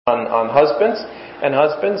on husbands. And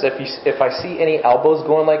husbands, if I see any elbows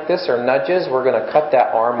going like this or nudges, we're going to cut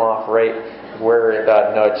that arm off right where it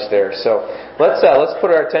nudged there. So let's put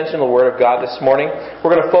our attention to the Word of God this morning. We're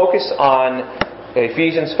going to focus on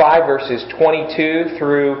Ephesians 5 verses 22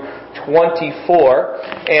 through 24.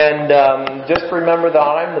 And just remember that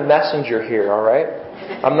I'm the messenger here, all right?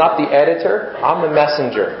 I'm not the editor, I'm the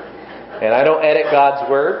messenger. And I don't edit God's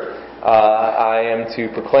Word. I am to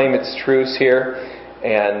proclaim its truths here.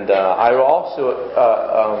 And I will also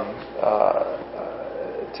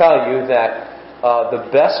tell you that the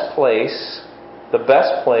best place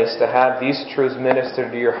to have these truths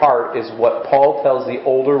ministered to your heart is what Paul tells the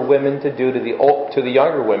older women to do to the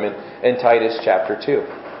younger women in Titus chapter 2.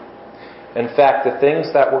 In fact, the things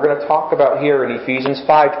that we're going to talk about here in Ephesians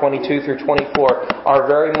 5:22 through 24 are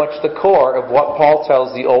very much the core of what Paul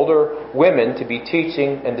tells the older women to be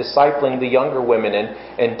teaching and discipling the younger women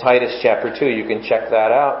in Titus chapter 2. You can check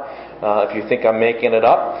that out if you think I'm making it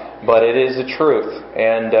up, but it is the truth.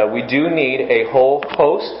 And we do need a whole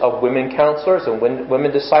host of women counselors and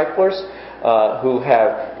women disciplers who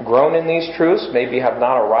have grown in these truths, maybe have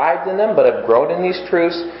not arrived in them, but have grown in these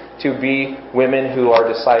truths, to be women who are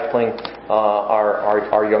discipling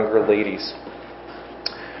our younger ladies.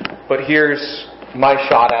 But here's my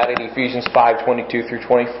shot at it, Ephesians 5:22 through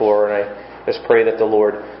 24, and I just pray that the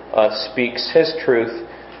Lord speaks His truth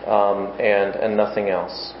and nothing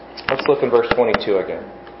else. Let's look in verse 22 again.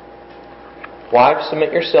 Wives,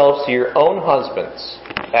 submit yourselves to your own husbands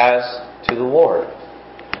as to the Lord.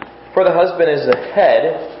 For the husband is the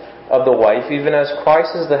head of the wife, even as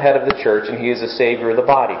Christ is the head of the church, and He is the Savior of the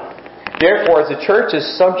body. Therefore, as the church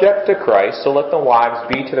is subject to Christ, so let the wives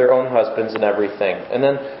be to their own husbands in everything. And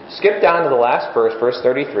then skip down to the last verse, verse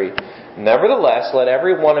 33. Nevertheless, let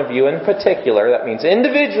every one of you in particular, that means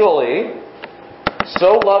individually,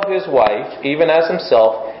 so love his wife, even as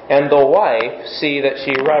himself, and the wife see that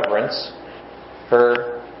she reverence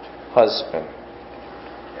her husband.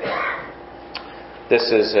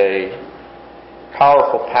 This is a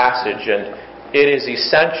powerful passage, and it is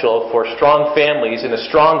essential for strong families and a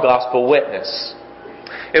strong gospel witness.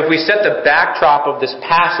 If we set the backdrop of this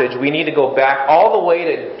passage, we need to go back all the way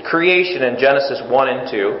to creation in Genesis 1 and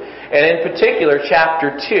 2, and in particular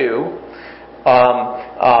chapter 2,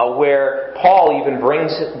 where Paul even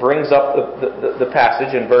brings up the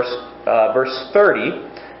passage in verse 30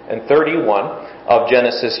 and 31 of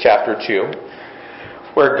Genesis chapter 2,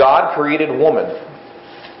 where God created woman.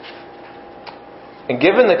 And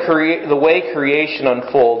given the way creation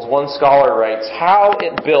unfolds, one scholar writes, how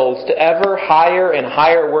it builds to ever higher and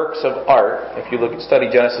higher works of art, if you study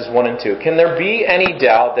Genesis 1 and 2, can there be any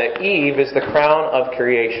doubt that Eve is the crown of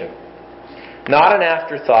creation? Not an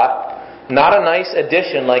afterthought, not a nice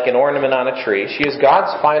addition like an ornament on a tree. She is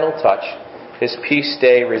God's final touch, His pièce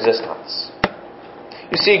de résistance.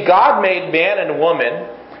 You see, God made man and woman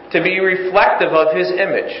to be reflective of His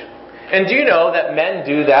image. And do you know that men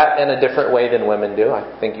do that in a different way than women do? I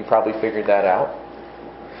think you probably figured that out.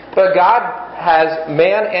 But God has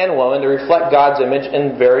man and woman to reflect God's image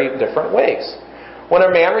in very different ways. When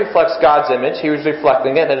a man reflects God's image, he was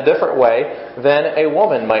reflecting it in a different way than a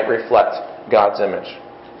woman might reflect God's image.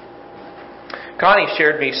 Connie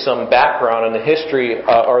shared me some background on the history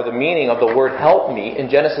or the meaning of the word helpmeet in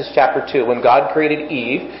Genesis chapter 2, when God created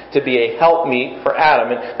Eve to be a helpmeet for Adam.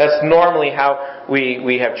 And that's normally how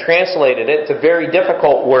we have translated it. It's a very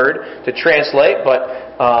difficult word to translate,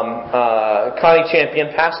 but Connie Champion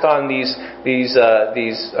passed on this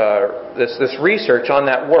research on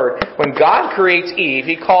that word. When God creates Eve,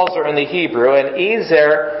 He calls her in the Hebrew an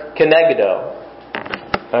Ezer Kenegdo.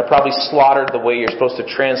 I probably slaughtered the way you're supposed to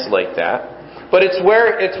translate that. But it's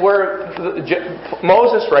where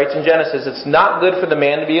Moses writes in Genesis, it's not good for the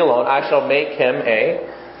man to be alone. I shall make him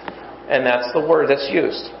and that's the word that's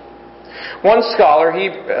used. One scholar,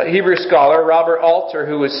 Hebrew scholar, Robert Alter,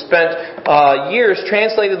 who has spent years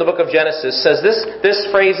translating the book of Genesis, says this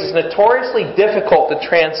phrase is notoriously difficult to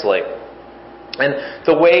translate. And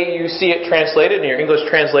the way you see it translated in your English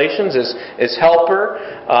translations is helper,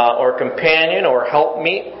 or companion, or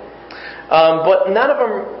helpmeet. But none of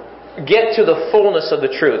them get to the fullness of the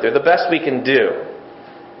truth. They're the best we can do.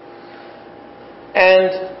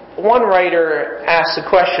 And one writer asks a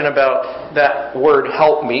question about that word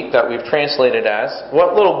helpmeet that we've translated as.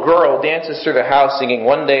 What little girl dances through the house singing,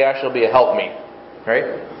 "One day I shall be a helpmeet," right?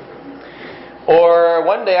 Or,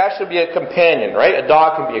 "One day I shall be a companion," right? A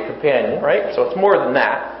dog can be a companion, right? So it's more than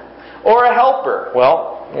that. Or a helper.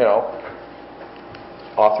 Well,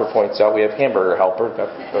 author points out we have hamburger helper. That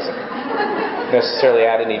doesn't necessarily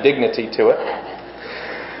add any dignity to it.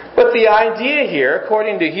 But the idea here,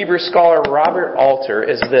 according to Hebrew scholar Robert Alter,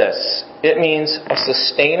 is this. It means a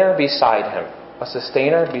sustainer beside him. A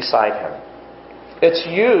sustainer beside him. It's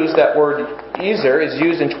used, that word ezer is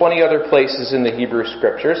used in 20 other places in the Hebrew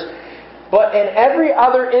Scriptures. But in every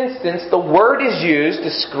other instance, the word is used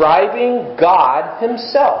describing God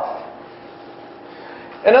Himself.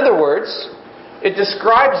 In other words, it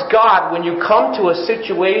describes God when you come to a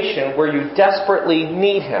situation where you desperately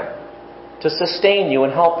need Him to sustain you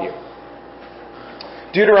and help you.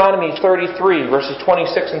 Deuteronomy 33, verses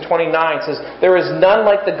 26 and 29 says, "There is none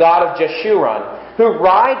like the God of Jeshurun, who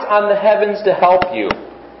rides on the heavens to help you."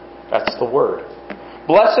 That's the word.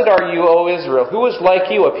 "Blessed are you, O Israel. Who is like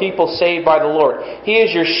you, a people saved by the Lord? He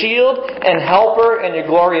is your shield and helper and your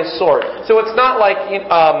glorious sword." So it's not like,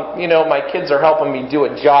 my kids are helping me do a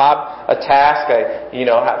job, a task. I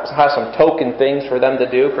have some token things for them to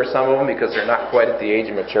do for some of them because they're not quite at the age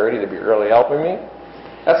of maturity to be really helping me.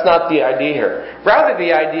 That's not the idea here. Rather,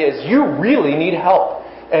 the idea is you really need help.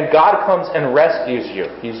 And God comes and rescues you.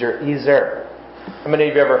 He's your Ezer. How many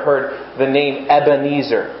of you ever heard the name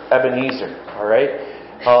Ebenezer? Ebenezer, all right?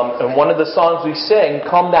 In one of the songs we sing,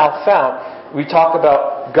 "Come Thou Fount," we talk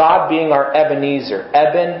about God being our Ebenezer.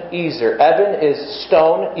 Ebenezer. Eben is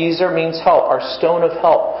stone. Ezer means help. Our stone of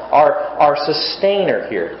help. Our sustainer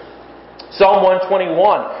here. Psalm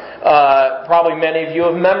 121. Probably many of you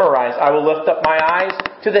have memorized. "I will lift up my eyes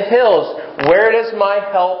to the hills. Where does my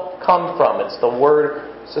help come from?" It's the word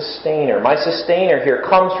sustainer. My sustainer here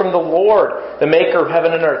comes from the Lord, the maker of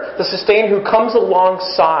heaven and earth. The sustainer who comes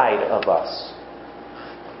alongside of us.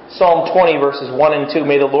 Psalm 20, verses 1 and 2.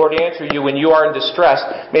 "May the Lord answer you when you are in distress.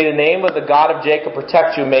 May the name of the God of Jacob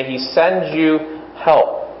protect you. May He send you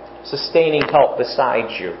help," sustaining help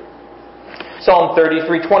beside you. Psalm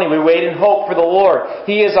 33:20. "We wait in hope for the Lord.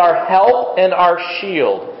 He is our help and our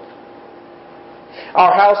shield."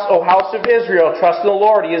 "Our house, O house of Israel, trust in the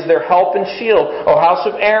Lord. He is their help and shield. O house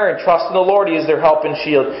of Aaron, trust in the Lord. He is their help and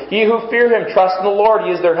shield. Ye who fear Him, trust in the Lord.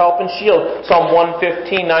 He is their help and shield." Psalm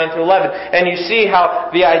 115, 9 through 11. And you see how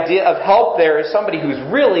the idea of help there is somebody who's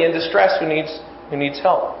really in distress who needs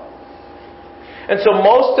help. And so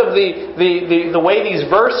most of the way these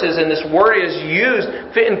verses and this word is used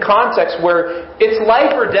fit in context where it's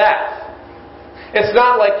life or death. It's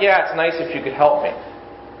not like, yeah, it's nice if you could help me.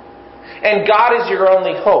 And God is your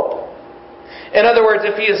only hope. In other words,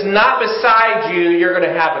 if He is not beside you, you're going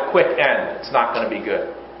to have a quick end. It's not going to be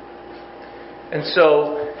good. And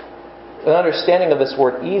so, an understanding of this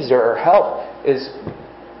word Ezer, or help,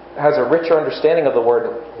 has a richer understanding of the word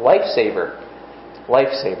lifesaver.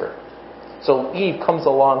 Lifesaver. So Eve comes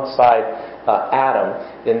alongside Adam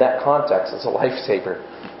in that context as a lifesaver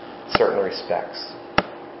in certain respects.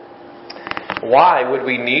 Why would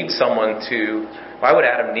Adam need someone to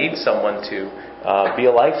be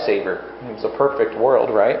a lifesaver? It's a perfect world,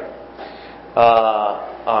 right?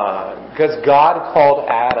 Because God called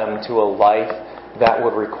Adam to a life that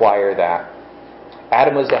would require that.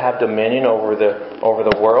 Adam was to have dominion over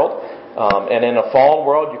the world. And in a fallen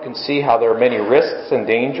world, you can see how there are many risks and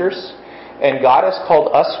dangers. And God has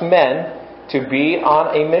called us men to be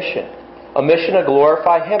on a mission to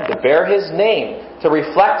glorify Him, to bear His name, to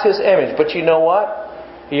reflect His image. But you know what?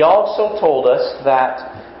 He also told us that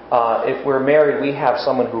if we're married, we have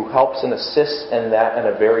someone who helps and assists in that in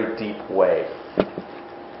a very deep way.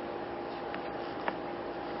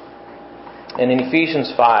 And in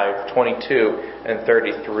Ephesians 5:22 and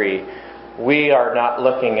 33, we are not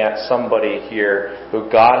looking at somebody here who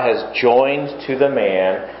God has joined to the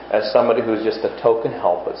man as somebody who's just a token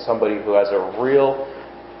help, but somebody who has a real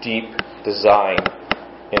deep design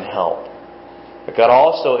in help. But God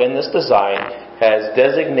also, in this design, has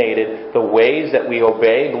designated the ways that we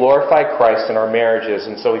obey, glorify Christ in our marriages.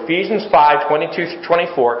 And so Ephesians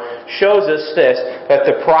 5:22-24 shows us this, that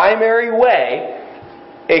the primary way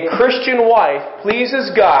a Christian wife pleases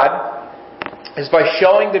God is by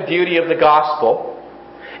showing the beauty of the gospel.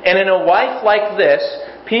 And in a wife like this,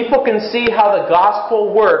 people can see how the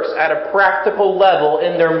gospel works at a practical level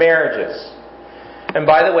in their marriages. And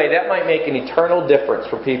by the way, that might make an eternal difference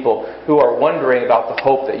for people who are wondering about the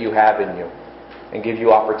hope that you have in you, and give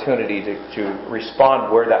you opportunity to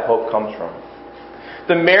respond where that hope comes from.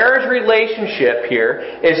 The marriage relationship here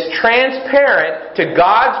is transparent to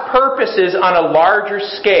God's purposes on a larger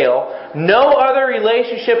scale. No other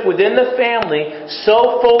relationship within the family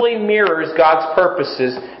so fully mirrors God's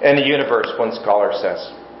purposes in the universe, one scholar says.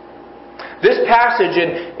 This passage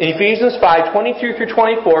in Ephesians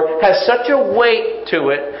 5:22-24 has such a weight to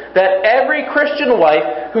it that every Christian wife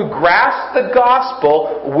who grasps the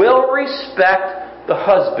gospel will respect the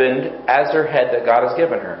husband as her head that God has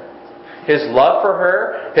given her. his love for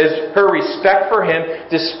her, her respect for him,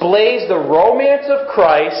 displays the romance of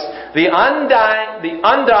Christ, the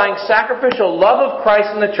undying sacrificial love of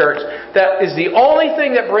Christ in the church that is the only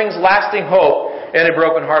thing that brings lasting hope in a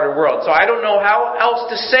broken-hearted world. So I don't know how else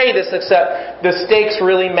to say this except the stakes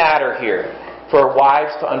really matter here for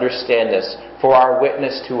wives to understand this, for our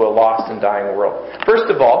witness to a lost and dying world.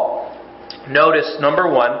 First of all, notice, number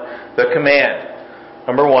one, the command.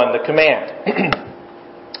 Number one, the command.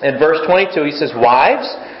 In verse 22, he says,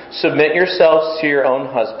 "Wives, submit yourselves to your own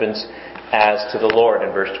husbands as to the Lord."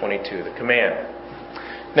 In verse 22, the command.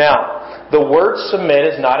 Now, the word submit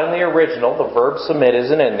is not in the original. The verb submit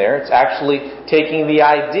isn't in there. It's actually taking the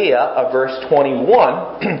idea of verse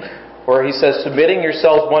 21, where he says, "Submitting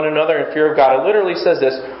yourselves one another in fear of God." It literally says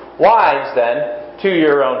this, "Wives, then, to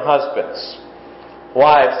your own husbands."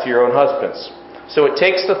 Wives, to your own husbands. So it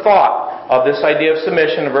takes the thought of this idea of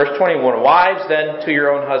submission in verse 21. "Wives, then, to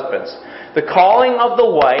your own husbands." The calling of the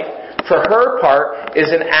wife, for her part,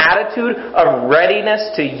 is an attitude of readiness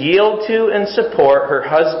to yield to and support her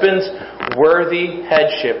husband's worthy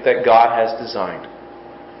headship that God has designed.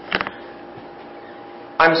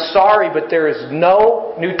 I'm sorry, but there is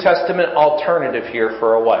no New Testament alternative here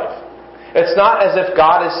for a wife. It's not as if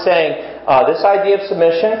God is saying, this idea of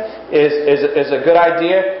submission is a good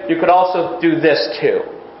idea. You could also do this too.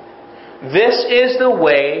 This is the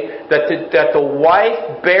way that the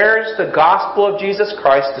wife bears the gospel of Jesus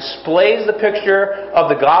Christ, displays the picture of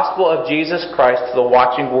the gospel of Jesus Christ to the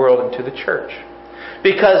watching world and to the church.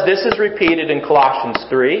 Because this is repeated in Colossians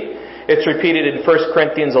 3. It's repeated in 1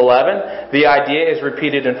 Corinthians 11. The idea is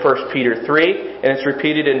repeated in 1 Peter 3. And it's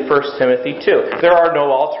repeated in 1 Timothy 2. There are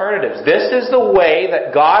no alternatives. This is the way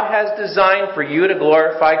that God has designed for you to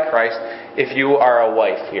glorify Christ if you are a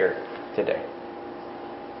wife here today.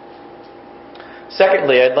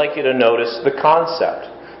 Secondly, I'd like you to notice the concept.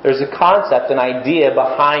 There's a concept, an idea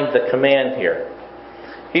behind the command here.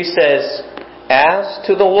 He says, "As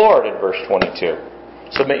to the Lord," in verse 22.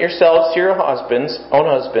 "Submit yourselves to your own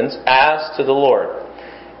husbands, as to the Lord."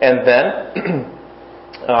 And then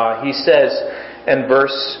he says in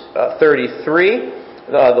verse 33,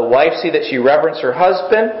 the wife see that she reverence her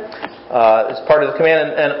husband as part of the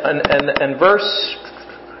command. And verse,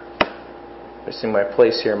 missing my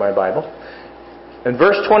place here in my Bible. In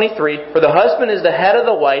verse 23, "For the husband is the head of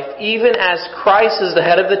the wife, even as Christ is the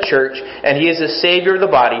head of the church, and he is the Savior of the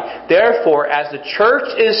body. Therefore, as the church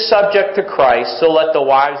is subject to Christ, so let the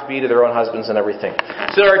wives be to their own husbands in everything."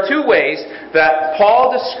 So there are two ways that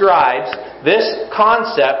Paul describes this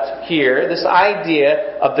concept here, this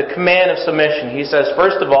idea of the command of submission. He says,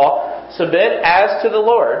 first of all, submit as to the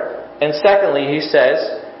Lord. And secondly, he says,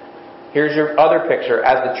 here's your other picture,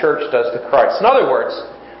 as the church does to Christ. In other words,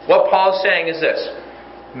 what Paul is saying is this: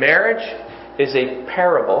 marriage is a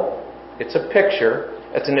parable, it's a picture,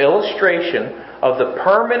 it's an illustration of the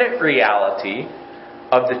permanent reality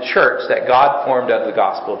of the church that God formed out of the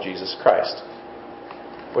gospel of Jesus Christ.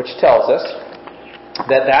 Which tells us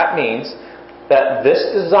that means that this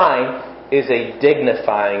design is a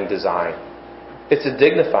dignifying design. It's a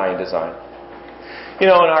dignifying design. You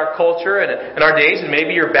know, in our culture and in our days, and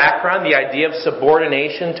maybe your background, the idea of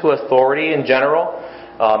subordination to authority in general,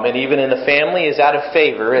 and even in the family, is out of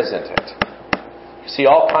favor, isn't it? You see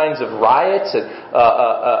all kinds of riots that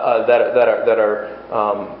are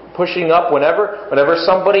pushing up whenever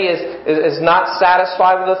somebody is not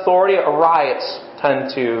satisfied with authority. Riots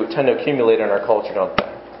tend to accumulate in our culture, don't they?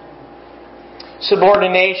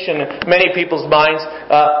 Subordination, in many people's minds,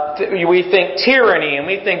 we think tyranny, and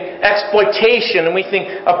we think exploitation, and we think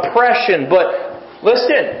oppression. But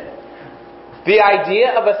listen, the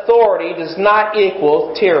idea of authority does not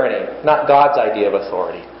equal tyranny. Not God's idea of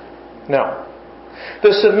authority. No.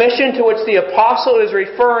 The submission to which the apostle is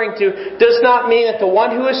referring to does not mean that the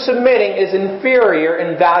one who is submitting is inferior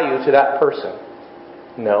in value to that person.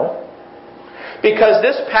 No. Because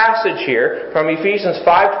this passage here, from Ephesians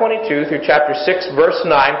 5:22 through chapter 6, verse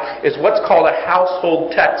 9, is what's called a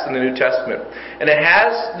household text in the New Testament. And it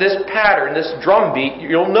has this pattern, this drumbeat,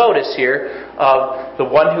 you'll notice here, of the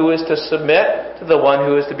one who is to submit to the one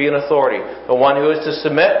who is to be in authority. The one who is to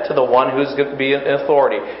submit to the one who is going to be in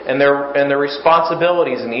authority. And their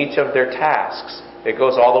responsibilities in each of their tasks. It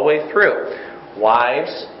goes all the way through.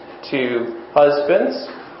 Wives to husbands.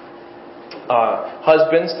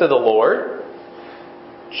 Husbands to the Lord.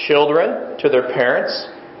 Children to their parents,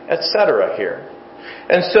 etc. here.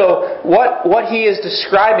 And so what he is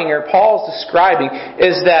describing, or Paul is describing,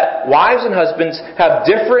 is that wives and husbands have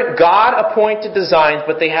different God-appointed designs,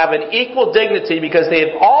 but they have an equal dignity because they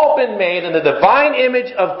have all been made in the divine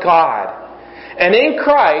image of God. And in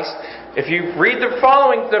Christ, If you read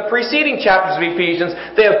the preceding chapters of Ephesians,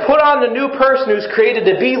 they have put on the new person who's created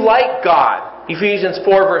to be like God. Ephesians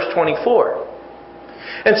 4 verse 24.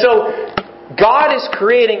 And so, God is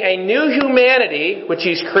creating a new humanity, which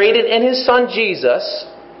He's created in His Son Jesus.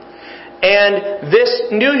 And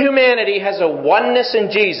this new humanity has a oneness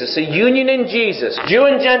in Jesus, a union in Jesus. Jew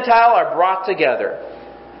and Gentile are brought together.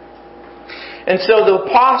 And so the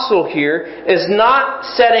apostle here is not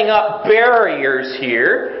setting up barriers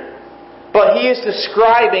here, but he is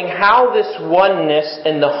describing how this oneness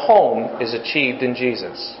in the home is achieved in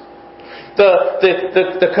Jesus.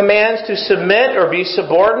 The commands to submit or be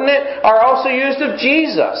subordinate are also used of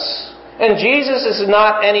Jesus. And Jesus is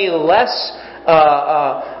not any less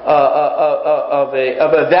of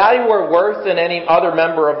a value or worth than any other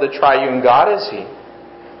member of the triune God, is He?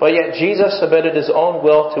 But yet Jesus submitted His own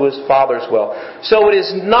will to His Father's will. So it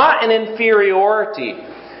is not an inferiority.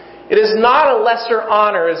 It is not a lesser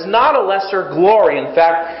honor. It is not a lesser glory. In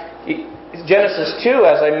fact, Genesis 2,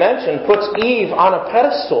 as I mentioned, puts Eve on a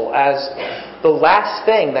pedestal as the last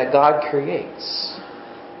thing that God creates.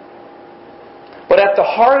 But at the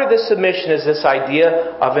heart of this submission is this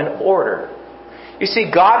idea of an order. You see,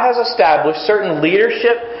 God has established certain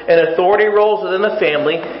leadership and authority roles within the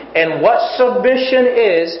family, and what submission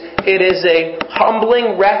is, it is a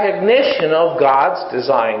humbling recognition of God's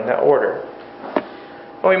design, that order.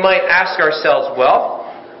 And we might ask ourselves, well,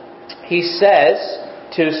 He says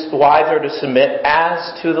wives are to submit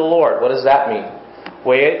as to the Lord. What does that mean?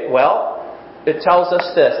 Well, it tells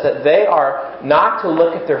us this, that they are not to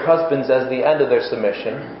look at their husbands as the end of their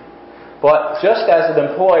submission, but just as an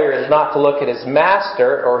employer is not to look at his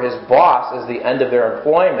master or his boss as the end of their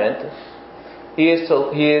employment, he is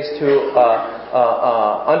to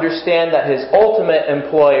understand that his ultimate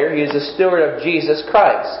employer, he is a steward of Jesus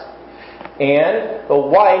Christ. And the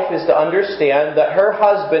wife is to understand that her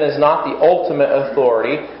husband is not the ultimate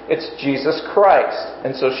authority, it's Jesus Christ.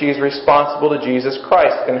 And so she is responsible to Jesus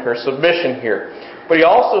Christ in her submission here. But he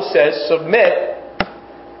also says submit,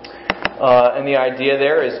 and the idea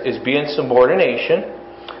there is be in subordination,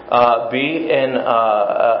 be in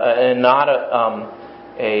and not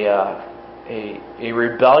a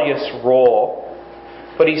rebellious role.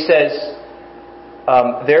 But he says,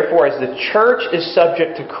 therefore, as the church is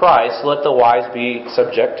subject to Christ, let the wives be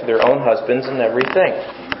subject to their own husbands in everything.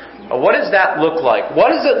 What does that look like? What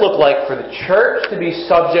does it look like for the church to be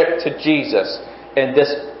subject to Jesus in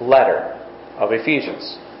this letter of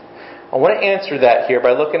Ephesians? I want to answer that here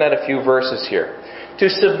by looking at a few verses here. To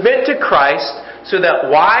submit to Christ so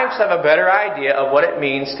that wives have a better idea of what it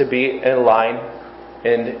means to be in line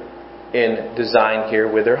in design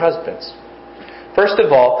here with their husbands. First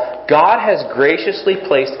of all, God has graciously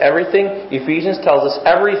placed everything, Ephesians tells us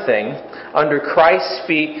everything, under Christ's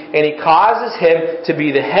feet, and He causes Him to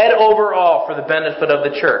be the head over all for the benefit of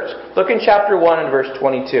the church. Look in chapter 1 and verse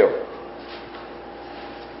 22.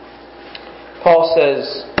 Paul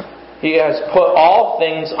says, He has put all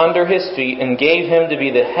things under His feet and gave Him to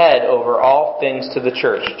be the head over all things to the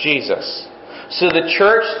church, Jesus. So the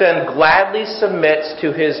church then gladly submits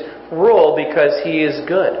to His rule because He is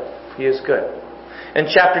good. He is good. In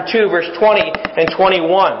chapter 2, verse 20 and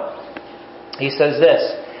 21, he says this,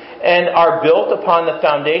 and are built upon the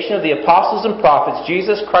foundation of the apostles and prophets,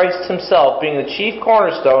 Jesus Christ Himself being the chief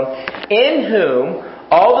cornerstone, in whom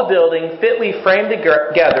all the building fitly framed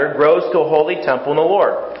together grows to a holy temple in the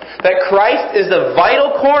Lord. That Christ is the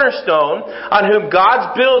vital cornerstone on whom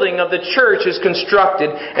God's building of the church is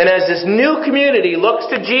constructed. And as this new community looks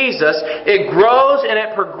to Jesus, it grows and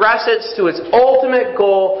it progresses to its ultimate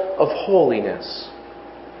goal of holiness.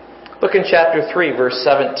 Look in chapter 3, verse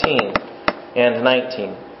 17 and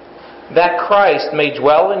 19. That Christ may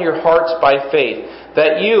dwell in your hearts by faith,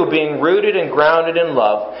 that you, being rooted and grounded in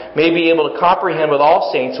love, may be able to comprehend with all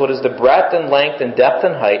saints what is the breadth and length and depth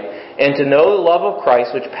and height, and to know the love of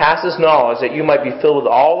Christ which passes knowledge, that you might be filled with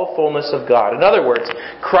all the fullness of God. In other words,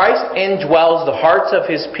 Christ indwells the hearts of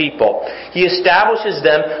His people. He establishes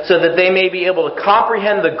them so that they may be able to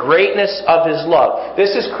comprehend the greatness of His love.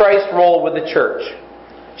 This is Christ's role with the church.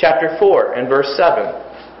 Chapter 4 and verse 7.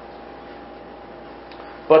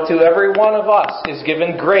 But to every one of us is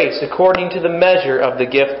given grace according to the measure of the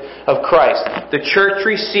gift of Christ. The church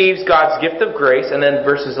receives God's gift of grace, and then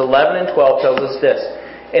verses 11 and 12 tells us this.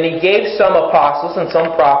 And He gave some apostles and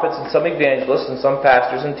some prophets and some evangelists and some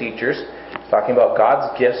pastors and teachers, talking about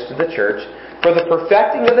God's gifts to the church, for the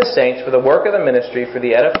perfecting of the saints, for the work of the ministry, for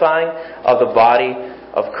the edifying of the body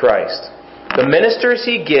of Christ. The ministers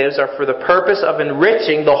He gives are for the purpose of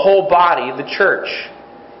enriching the whole body of the church.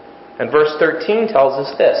 And verse 13 tells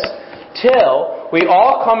us this, till we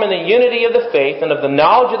all come in the unity of the faith and of the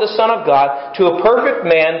knowledge of the Son of God to a perfect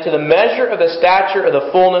man, to the measure of the stature of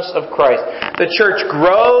the fullness of Christ. The church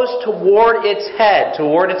grows toward its head,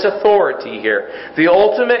 toward its authority here. The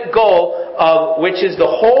ultimate goal of which is the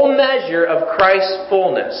whole measure of Christ's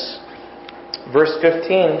fullness. Verse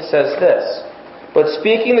 15 says this, "But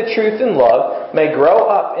speaking the truth in love may grow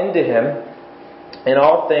up into Him in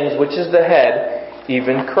all things, which is the head,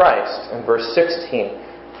 even Christ." And verse 16,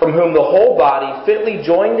 "From whom the whole body, fitly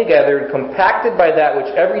joined together and compacted by that which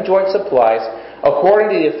every joint supplies, according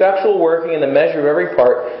to the effectual working in the measure of every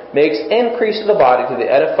part, makes increase of the body to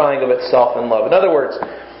the edifying of itself in love." In other words,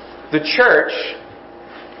 the church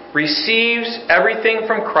receives everything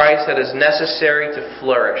from Christ that is necessary to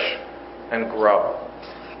flourish and grow.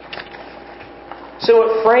 So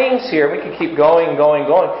it frames here, we could keep going,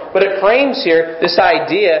 but it frames here this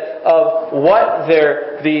idea of what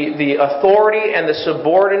the authority and the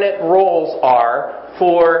subordinate roles are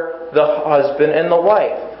for the husband and the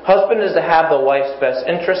wife. Husband is to have the wife's best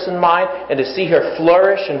interests in mind and to see her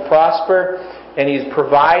flourish and prosper, and he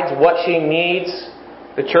provides what she needs.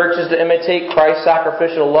 The church is to imitate Christ's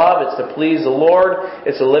sacrificial love. It's to please the Lord.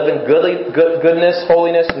 It's to live in goodness,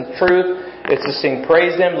 holiness, and truth. It's to sing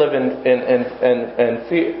praise to Him, live in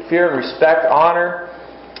fear, respect, honor.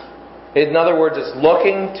 In other words, it's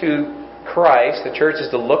looking to Christ. The church is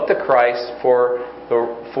to look to Christ for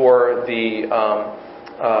the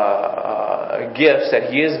gifts that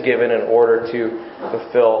He has given in order to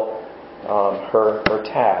fulfill her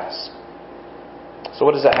tasks. So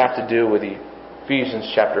what does that have to do with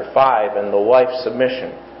Ephesians chapter 5 and the wife's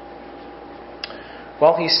submission?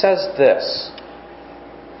 Well, he says this.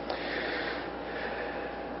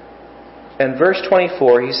 In verse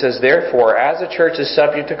 24, he says, "Therefore, as the church is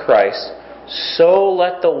subject to Christ, so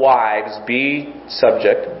let the wives be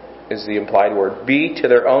subject," is the implied word, "be to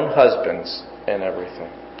their own husbands in everything."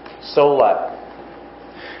 So let.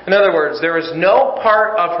 In other words, there is no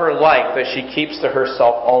part of her life that she keeps to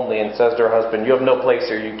herself only and says to her husband, "You have no place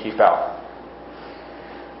here, you keep out."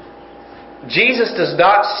 Jesus does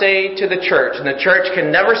not say to the church, and the church can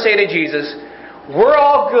never say to Jesus, "We're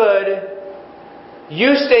all good,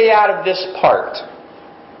 you stay out of this part.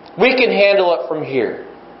 We can handle it from here."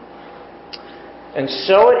 And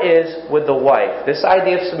so it is with the wife. This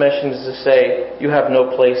idea of submission is to say, "You have no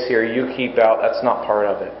place here, you keep out." That's not part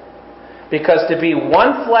of it. Because to be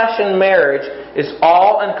one flesh in marriage is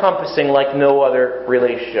all-encompassing like no other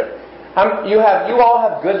relationship. You all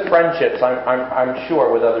have good friendships, I'm sure,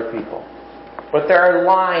 with other people. But there are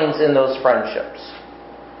lines in those friendships.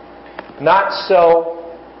 Not so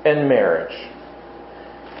in marriage.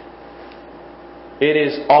 It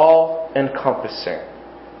is all-encompassing.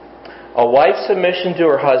 A wife's submission to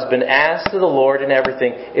her husband as to the Lord in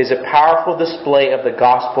everything is a powerful display of the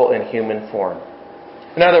gospel in human form.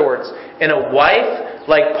 In other words, in a wife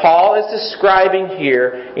like Paul is describing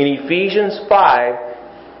here in Ephesians 5,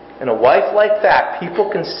 in a wife like that, people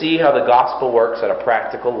can see how the gospel works at a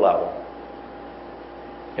practical level.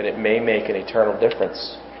 And it may make an eternal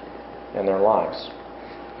difference in their lives.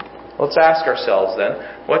 Let's ask ourselves then,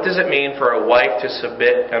 what does it mean for a wife to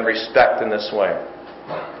submit and respect in this way?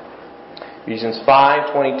 Ephesians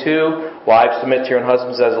 5:22, "Wives, submit to your own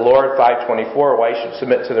husbands as the Lord." 5:24, "Wives should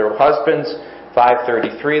submit to their husbands."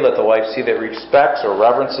 5:33, "Let the wife see that respects or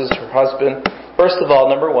reverences her husband." First of all,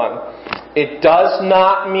 number one, it does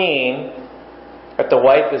not mean that the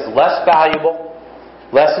wife is less valuable,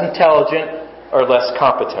 less intelligent, or less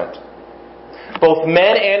competent. Both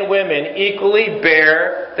men and women equally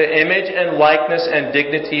bear the image and likeness and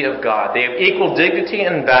dignity of God. They have equal dignity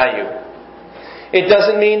and value. It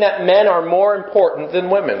doesn't mean that men are more important than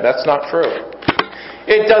women. That's not true.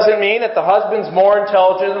 It doesn't mean that the husband's more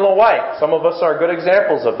intelligent than the wife. Some of us are good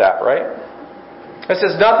examples of that, right? This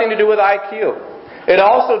has nothing to do with IQ. It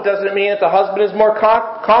also doesn't mean that the husband is more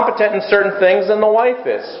competent in certain things than the wife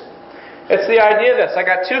is. It's the idea of this. I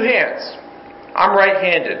got two hands. I'm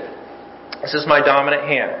right-handed. This is my dominant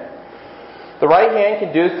hand. The right hand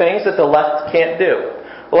can do things that the left can't do.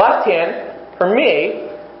 The left hand, for me,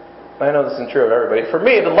 I know this isn't true of everybody, for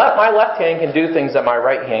me, my left hand can do things that my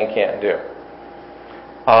right hand can't do.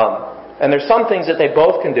 And there's some things that they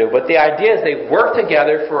both can do, but the idea is they work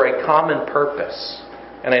together for a common purpose.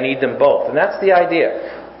 And I need them both. And that's the idea.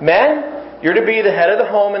 Men, you're to be the head of the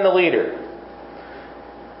home and the leader.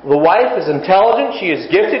 The wife is intelligent, she is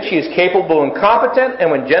gifted, she is capable and competent, and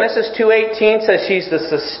when Genesis 2:18 says she's the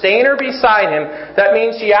sustainer beside him, that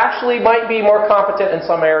means she actually might be more competent in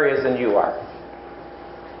some areas than you are.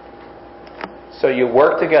 So you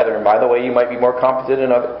work together, and by the way, you might be more competent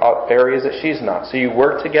in other areas that she's not. So you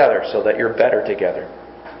work together so that you're better together.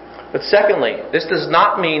 But secondly, this does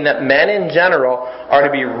not mean that men in general are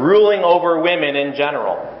to be ruling over women in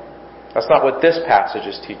general. That's not what this passage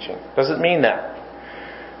is teaching. It doesn't mean that.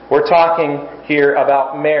 We're talking here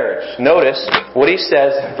about marriage. Notice what he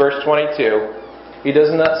says in verse 22. He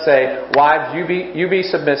does not say, wives, you be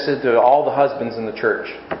submissive to all the husbands in the church.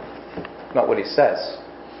 Not what he says.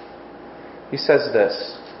 He says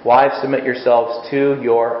this, wives, submit yourselves to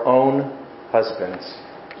your own husbands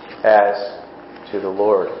as to the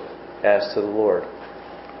Lord. As to the Lord.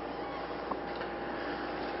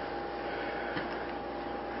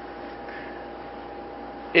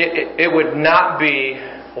 It would not be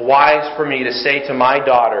wise for me to say to my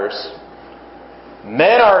daughters,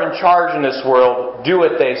 men are in charge in this world, do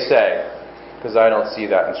what they say. Because I don't see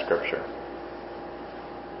that in Scripture.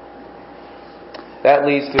 That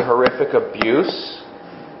leads to horrific abuse,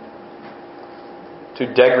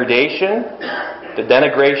 to degradation, to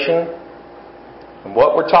denigration. And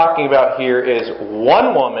what we're talking about here is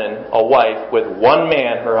one woman, a wife, with one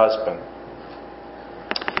man, her husband.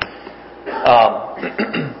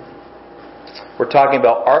 We're talking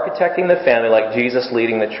about architecting the family like Jesus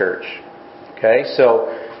leading the church. Okay, so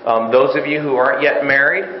those of you who aren't yet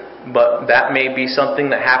married, but that may be something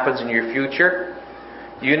that happens in your future,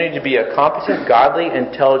 you need to be a competent, godly,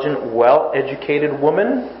 intelligent, well-educated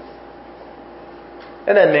woman,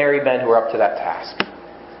 and then marry men who are up to that task.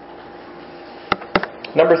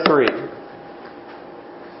 Number 3.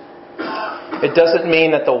 It doesn't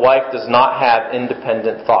mean that the wife does not have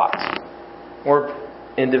independent thoughts. We're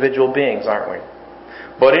individual beings, aren't we?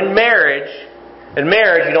 But in marriage,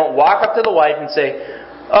 you don't walk up to the wife and say,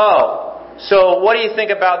 oh, so what do you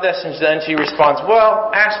think about this? And then she responds,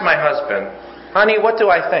 well, ask my husband. Honey, what do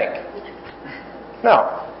I think?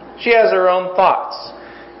 No. She has her own thoughts.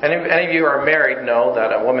 Any of you who are married know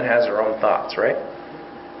that a woman has her own thoughts, right?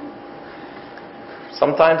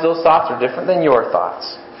 Sometimes those thoughts are different than your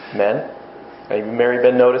thoughts. Men, have you married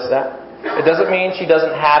men notice that? It doesn't mean she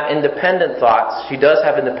doesn't have independent thoughts. She does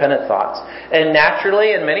have independent thoughts. And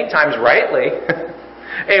naturally, and many times rightly,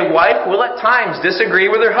 a wife will at times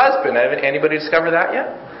disagree with her husband. Anybody discovered that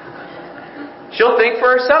yet? She'll think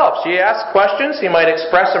for herself. She asks questions. She might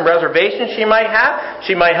express some reservations she might have.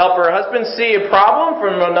 She might help her husband see a problem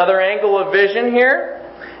from another angle of vision here.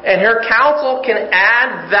 And her counsel can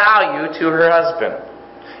add value to her husband.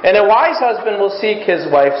 And a wise husband will seek his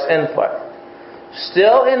wife's input.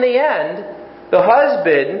 Still, in the end, the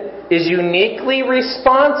husband is uniquely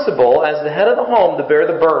responsible as the head of the home to bear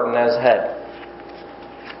the burden as head.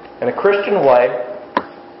 And a Christian wife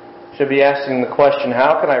should be asking the question,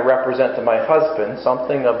 how can I represent to my husband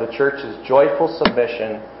something of the church's joyful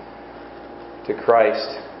submission to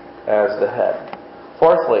Christ as the head?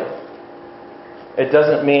 Fourthly, it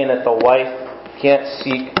doesn't mean that the wife can't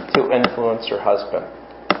seek to influence her husband.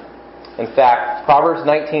 In fact, Proverbs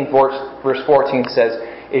 19 verse 14 says,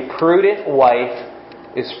 a prudent wife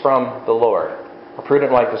is from the Lord. A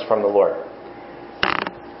prudent wife is from the Lord.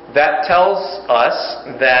 That tells us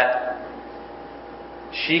that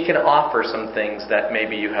she can offer some things that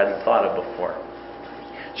maybe you hadn't thought of before.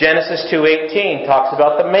 Genesis 2:18 talks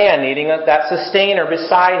about the man needing that sustainer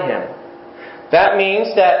beside him. That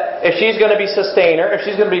means that if she's going to be sustainer, if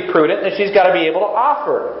she's going to be prudent, then she's got to be able to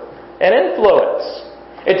offer and influence.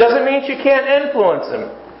 It doesn't mean she can't influence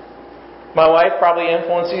him. My wife probably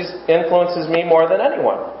influences me more than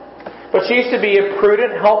anyone. But she used to be a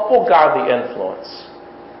prudent, helpful, godly influence.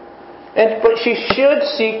 But she should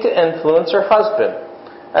seek to influence her husband.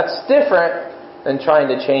 That's different than trying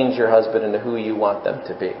to change your husband into who you want them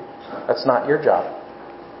to be. That's not your job.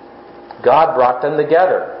 God brought them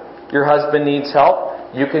together. Your husband needs help.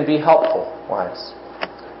 You can be helpful, wives.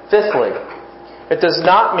 Fifthly, it does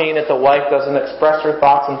not mean that the wife doesn't express her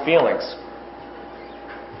thoughts and feelings.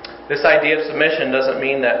 This idea of submission doesn't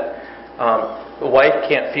mean that the wife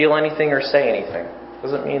can't feel anything or say anything. It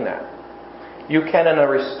doesn't mean that. You can, in a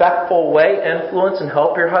respectful way, influence and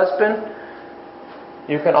help your husband.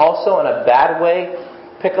 You can also, in a bad way,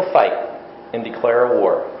 pick a fight and declare a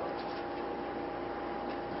war.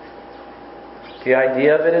 The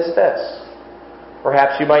idea of it is this.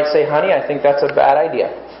 Perhaps you might say, honey, I think that's a bad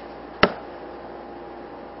idea.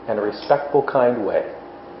 In a respectful, kind way.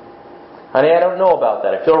 Honey, I don't know about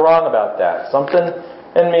that. I feel wrong about that. Something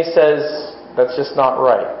in me says that's just not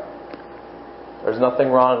right. There's nothing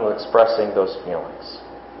wrong with expressing those feelings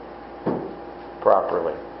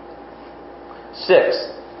properly. 6.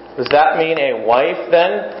 Does that mean a wife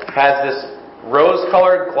then has these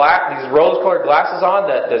rose-colored glasses on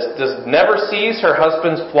that never sees her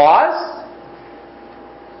husband's flaws?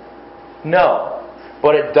 No.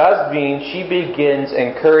 But it does mean she begins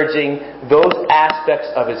encouraging those aspects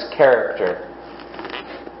of his character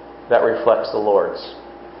that reflects the Lord's.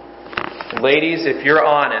 Ladies, if you're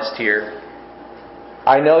honest here,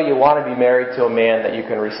 I know you want to be married to a man that you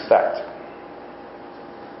can respect.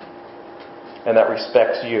 And that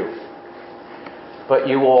respects you. But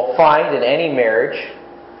you will find in any marriage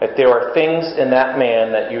that there are things in that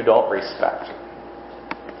man that you don't respect.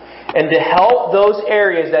 And to help those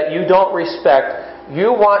areas that you don't respect,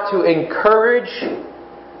 you want to encourage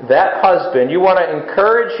that husband, you want to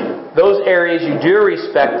encourage those areas you do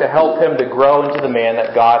respect to help him to grow into the man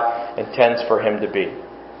that God intends for him to be.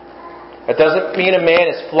 It doesn't mean a man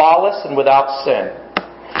is flawless and without sin.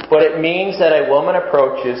 But it means that a woman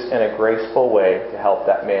approaches in a graceful way to help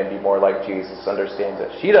that man be more like Jesus, understands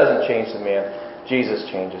that she doesn't change the man, Jesus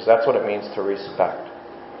changes. That's what it means to respect.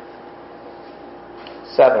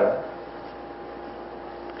 7.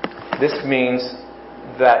 This means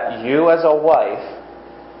that you as a wife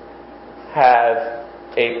have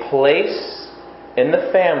a place in the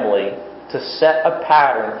family to set a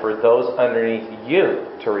pattern for those underneath you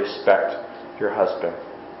to respect your husband.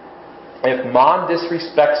 If mom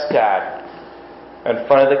disrespects dad in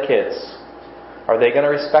front of the kids, are they going to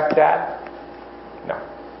respect dad? No.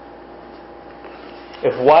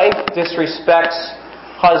 If wife disrespects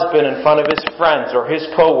husband in front of his friends or his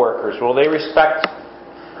co-workers, will they respect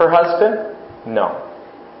her husband? No.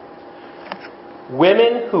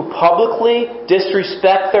 Women who publicly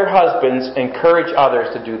disrespect their husbands encourage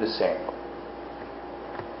others to do the same.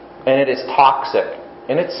 And it is toxic.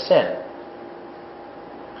 And it's sin.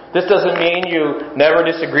 This doesn't mean you never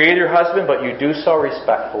disagree with your husband, but you do so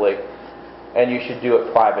respectfully. And you should do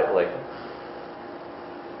it privately.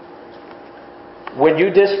 When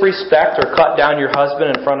you disrespect or cut down your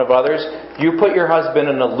husband in front of others, you put your husband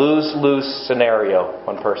in a lose-lose scenario,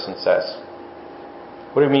 one person says.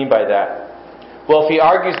 What do you mean by that? Well, if he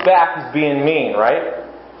argues back, he's being mean, right?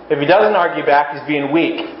 If he doesn't argue back, he's being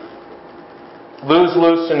weak.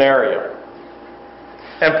 Lose-lose scenario.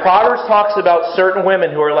 And Proverbs talks about certain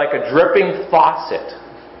women who are like a dripping faucet.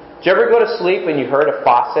 Did you ever go to sleep and you heard a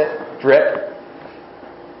faucet drip?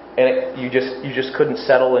 And you just couldn't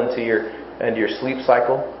settle into your sleep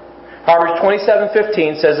cycle? Proverbs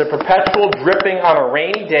 27:15 says, a perpetual dripping on a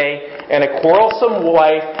rainy day and a quarrelsome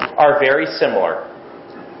wife are very similar.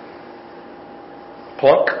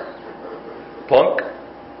 Plunk, plunk,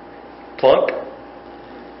 plunk.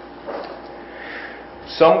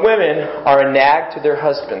 Some women are a nag to their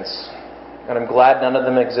husbands, and I'm glad none of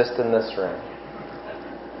them exist in this room.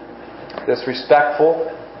 Disrespectful,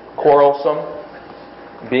 quarrelsome.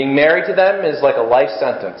 Being married to them is like a life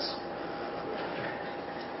sentence.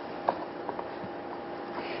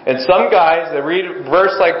 And some guys, they read a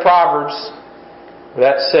verse like Proverbs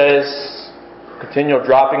that says, continual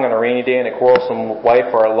dropping on a rainy day and a quarrelsome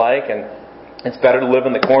wife are alike, and it's better to live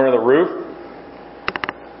in the corner of the roof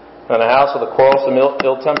than a house with a quarrelsome,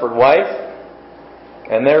 ill-tempered wife,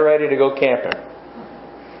 and they're ready to go camping.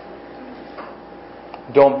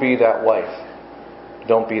 Don't be that wife.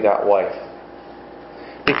 Don't be that wife.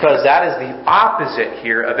 Because that is the opposite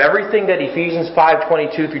here of everything that Ephesians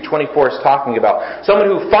 5:22 through 24 is talking about. Someone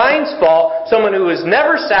who finds fault, someone who is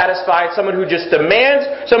never satisfied, someone who just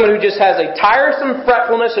demands, someone who just has a tiresome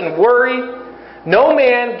fretfulness and worry. No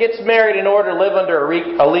man gets married in order to live under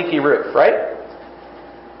a leaky roof, right?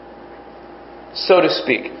 So to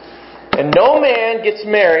speak. And no man gets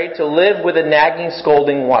married to live with a nagging,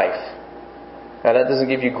 scolding wife. Now that doesn't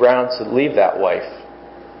give you grounds to leave that wife.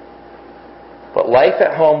 But life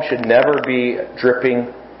at home should never be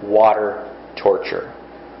dripping water torture.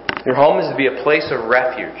 Your home is to be a place of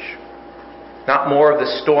refuge, not more of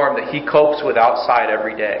the storm that he copes with outside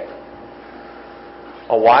every day.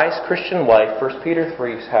 A wise Christian wife, 1 Peter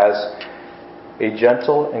 3, has a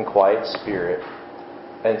gentle and quiet spirit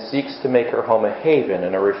and seeks to make her home a haven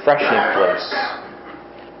and a refreshing place,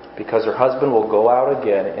 because her husband will go out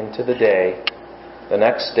again into the day, the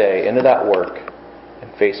next day, into that work,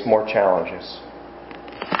 and face more challenges.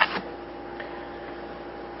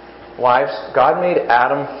 Wives, God made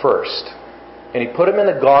Adam first, and He put him in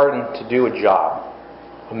the garden to do a job,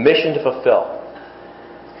 a mission to fulfill.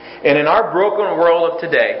 And in our broken world of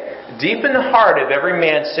today, deep in the heart of every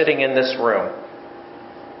man sitting in this room,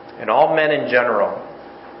 and all men in general,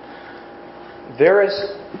 there is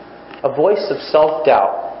a voice of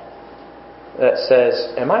self-doubt that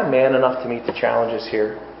says, am I man enough to meet the challenges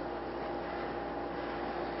here?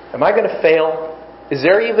 Am I going to fail? Is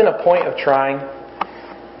there even a point of trying?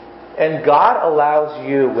 And God allows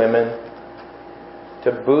you, women,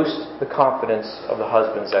 to boost the confidence of the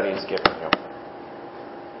husbands that He's given you.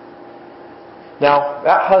 Now,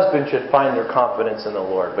 that husband should find their confidence in the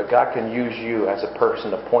Lord, but God can use you as a person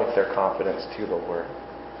to point their confidence to the Lord.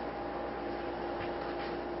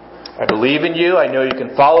 I believe in you. I know you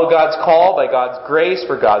can follow God's call by God's grace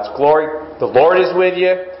for God's glory. The Lord is with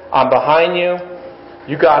you. I'm behind you.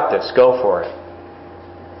 You got this. Go for it.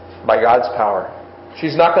 By God's power.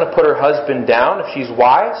 She's not going to put her husband down if she's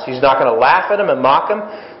wise. She's not going to laugh at him and mock him.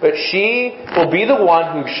 But she will be the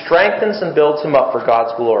one who strengthens and builds him up for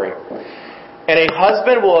God's glory. And a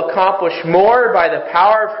husband will accomplish more by the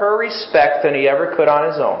power of her respect than he ever could on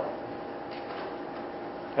his own.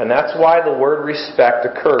 And that's why the word respect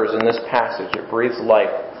occurs in this passage. It breathes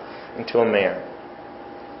life into a man.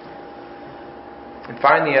 And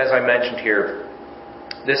finally, as I mentioned here,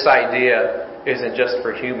 this idea isn't just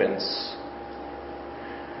for humans.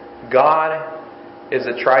 God is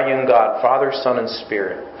a triune God, Father, Son, and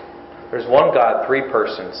Spirit. There's one God, three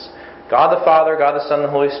persons. God the Father, God the Son, and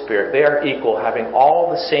the Holy Spirit. They are equal, having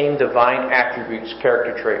all the same divine attributes,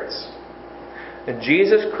 character traits. And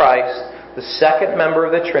Jesus Christ, the second member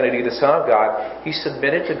of the Trinity, the Son of God, He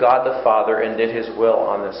submitted to God the Father and did His will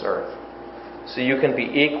on this earth. So you can be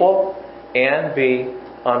equal and be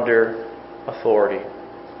under authority.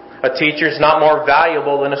 A teacher is not more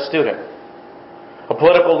valuable than a student. A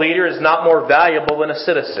political leader is not more valuable than a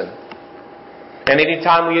citizen. And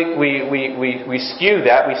anytime we skew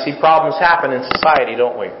that, we see problems happen in society,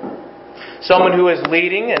 don't we? Someone who is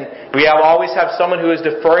leading, and we always have someone who is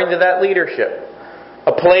deferring to that leadership.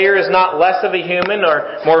 A player is not less of a human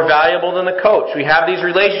or more valuable than the coach. We have these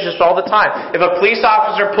relationships all the time. If a police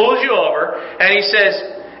officer pulls you over and he says,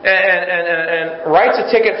 and writes a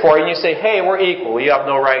ticket for you, and you say, hey, we're equal, you have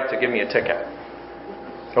no right to give me a ticket.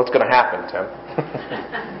 What's going to happen, Tim?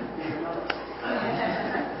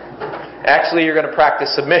 Actually, you're going to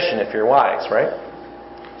practice submission if you're wise, right?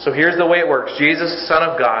 So here's the way it works. Jesus, the Son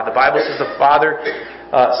of God. The Bible says the Father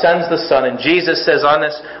sends the Son, and Jesus says on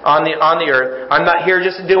the earth, I'm not here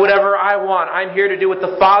just to do whatever I want. I'm here to do what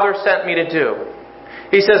the Father sent me to do.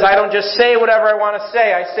 He says, I don't just say whatever I want to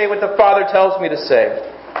say. I say what the Father tells me to say.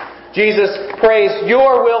 Jesus prays,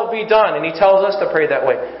 your will be done. And He tells us to pray that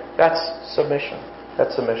way. That's submission.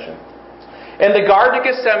 That's submission. In the Garden of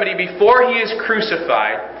Gethsemane, before He is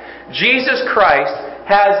crucified, Jesus Christ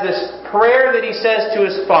has this prayer that He says to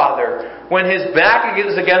His Father when His back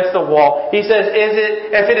is against the wall. He says,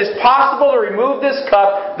 if it is possible to remove this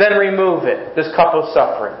cup, then remove it, this cup of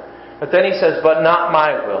suffering. But then He says, but not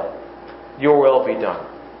my will, your will be done.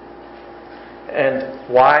 And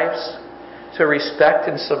wives, to respect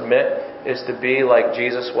and submit is to be like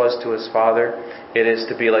Jesus was to His Father. It is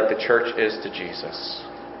to be like the church is to Jesus.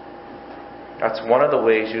 That's one of the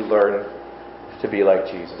ways you learn to be like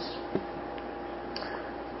Jesus.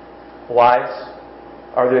 Wives,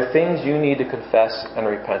 are there things you need to confess and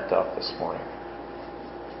repent of this morning?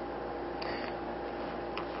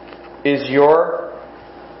 Is your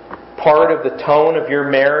part of the tone of your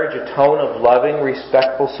marriage a tone of loving,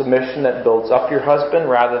 respectful submission that builds up your husband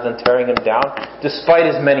rather than tearing him down, despite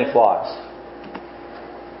his many flaws?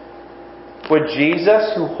 Would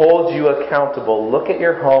Jesus, who holds you accountable, look at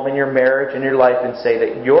your home and your marriage and your life and say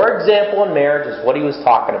that your example in marriage is what He was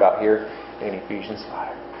talking about here in Ephesians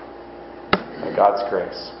 5? By God's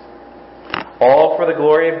grace. All for the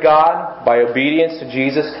glory of God, by obedience to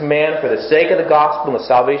Jesus' command, for the sake of the gospel and the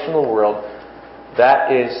salvation of the world.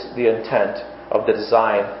 That is the intent of the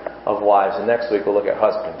design of wives. And next week we'll look at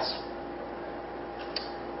husbands.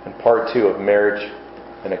 And part 2 of marriage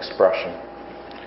and expression.